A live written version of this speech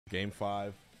Game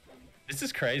 5. This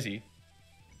is crazy.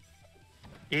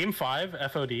 Game 5,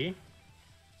 FOD.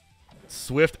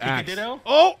 Swift axe. Ditto?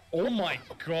 Oh! Oh my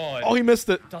god. Oh, he missed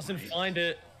it. Doesn't find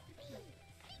it.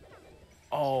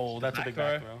 Oh, that's a big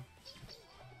Back back throw. throw.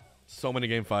 So many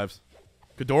Game 5s.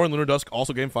 Ghidorah and Lunar Dusk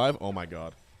also Game 5. Oh my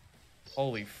god.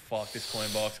 Holy fuck, this coin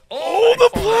box. Oh,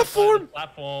 the platform! The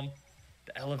platform.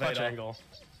 The elevator. Clutch angle.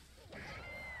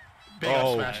 Big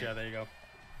Oh. up smash, yeah, there you go.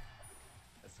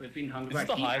 Flipping hungry. This is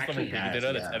the He highest level actually Pika has,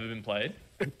 Ditto that's yeah. ever been played.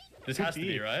 This has to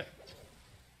be, right?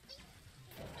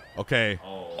 Okay.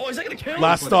 Oh, is that gonna kill him?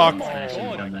 Last stock. Oh my Smashing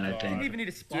god. on that, I I think. didn't even need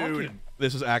to spark Dude, him.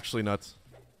 this is actually nuts.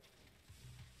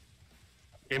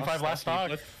 Game 5 last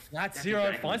stock. Flat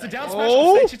zero. Finds the down smash.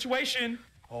 Oh. Same situation.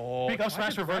 Oh, Big up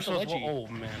smash reversal as well. Leggy. Oh,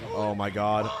 man. Oh my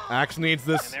god. Axe needs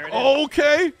this. there it is.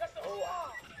 Okay.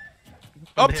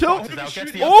 Up The tilt. hitbox is out,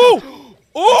 gets the Oh!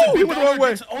 Oh! He Big went the wrong way.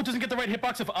 gets- Oh, doesn't get the right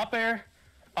hitbox of up air.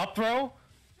 Up throw.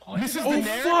 Misses Oh, the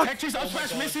nair. fuck. Tech chase up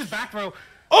smash, misses back throw.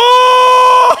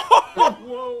 Oh!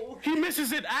 Whoa, He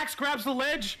misses it. Axe grabs the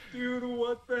ledge. dude,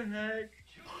 what the heck?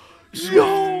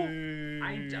 Yo!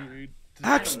 I died.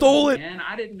 Axe stole it. Man,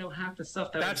 I didn't know half the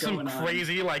stuff that That's was some going on.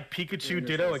 crazy like Pikachu Dude, that's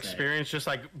Ditto insane. experience. Just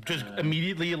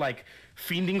immediately like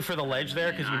fiending for the ledge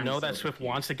there because you I'm know so that Swift confused.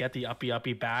 wants to get the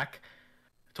uppy back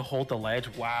to hold the ledge.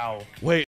 Wow. Wait.